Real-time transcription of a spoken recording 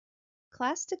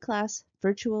Class-to-class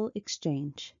virtual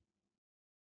exchange.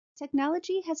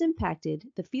 Technology has impacted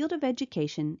the field of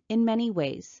education in many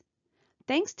ways.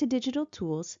 Thanks to digital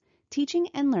tools, teaching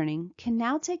and learning can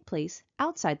now take place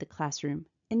outside the classroom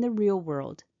in the real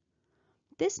world.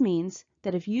 This means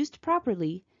that if used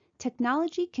properly,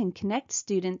 technology can connect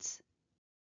students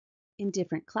in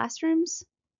different classrooms,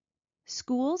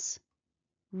 schools,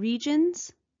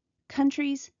 regions,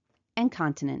 countries, and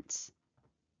continents.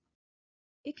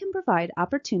 It can provide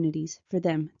opportunities for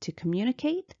them to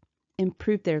communicate,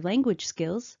 improve their language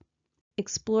skills,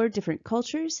 explore different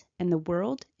cultures and the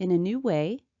world in a new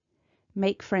way,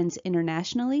 make friends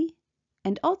internationally,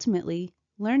 and ultimately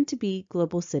learn to be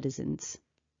global citizens.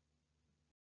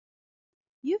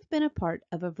 You've been a part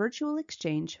of a virtual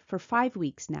exchange for 5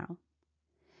 weeks now.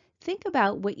 Think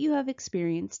about what you have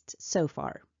experienced so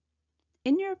far.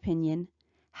 In your opinion,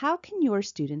 how can your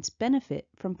students benefit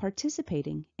from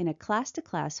participating in a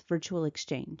class-to-class virtual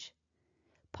exchange?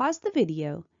 Pause the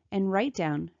video and write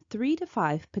down 3 to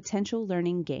 5 potential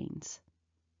learning gains.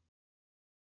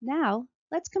 Now,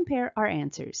 let's compare our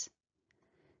answers.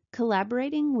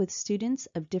 Collaborating with students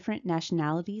of different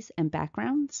nationalities and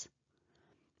backgrounds,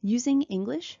 using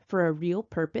English for a real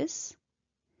purpose,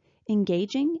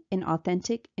 engaging in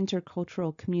authentic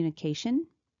intercultural communication,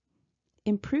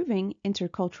 improving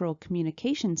intercultural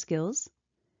communication skills,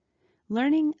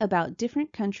 learning about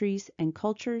different countries and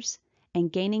cultures,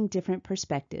 and gaining different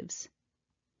perspectives.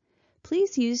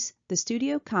 Please use the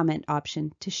studio comment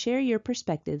option to share your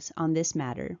perspectives on this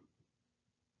matter.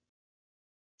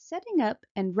 Setting up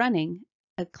and running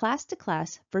a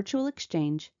class-to-class virtual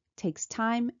exchange takes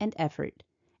time and effort,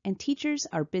 and teachers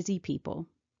are busy people.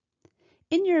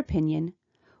 In your opinion,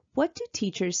 what do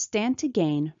teachers stand to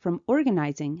gain from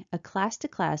organizing a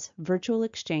class-to-class virtual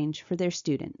exchange for their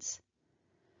students?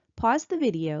 Pause the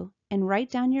video and write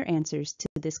down your answers to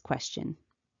this question.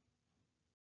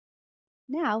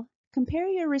 Now, compare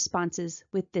your responses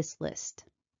with this list.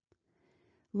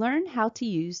 Learn how to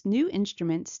use new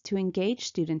instruments to engage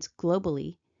students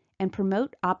globally and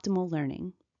promote optimal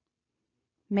learning.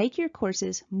 Make your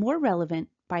courses more relevant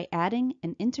by adding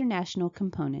an international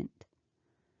component.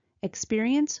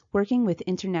 Experience working with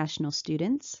international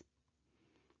students.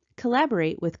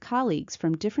 Collaborate with colleagues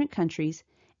from different countries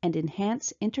and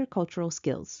enhance intercultural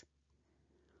skills.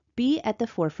 Be at the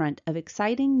forefront of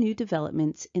exciting new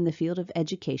developments in the field of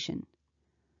education.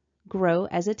 Grow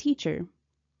as a teacher.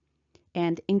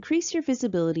 And increase your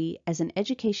visibility as an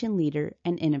education leader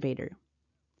and innovator.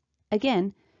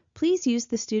 Again, please use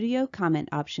the studio comment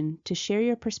option to share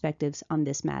your perspectives on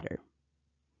this matter.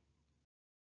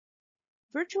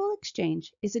 Virtual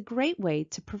exchange is a great way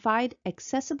to provide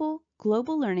accessible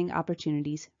global learning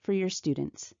opportunities for your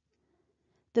students.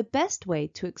 The best way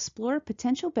to explore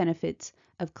potential benefits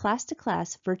of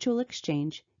class-to-class virtual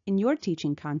exchange in your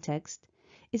teaching context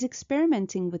is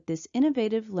experimenting with this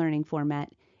innovative learning format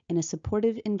in a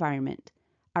supportive environment,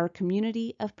 our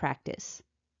community of practice.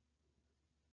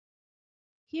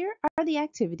 Here are the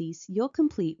activities you'll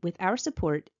complete with our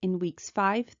support in weeks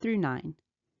 5 through 9.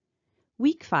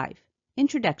 Week 5.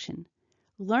 Introduction.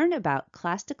 Learn about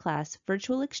class-to-class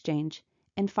virtual exchange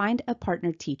and find a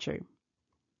partner teacher.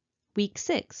 Week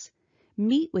 6.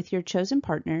 Meet with your chosen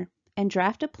partner and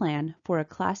draft a plan for a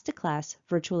class-to-class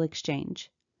virtual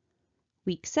exchange.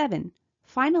 Week 7.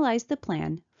 Finalize the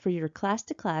plan for your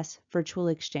class-to-class virtual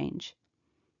exchange.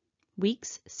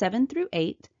 Weeks 7 through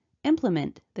 8.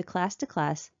 Implement the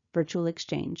class-to-class virtual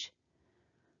exchange.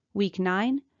 Week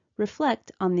 9.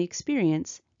 Reflect on the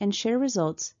experience and share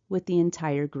results with the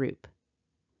entire group.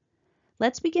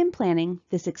 Let's begin planning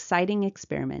this exciting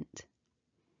experiment.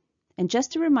 And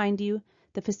just to remind you,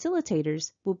 the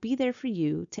facilitators will be there for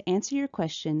you to answer your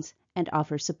questions and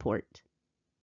offer support.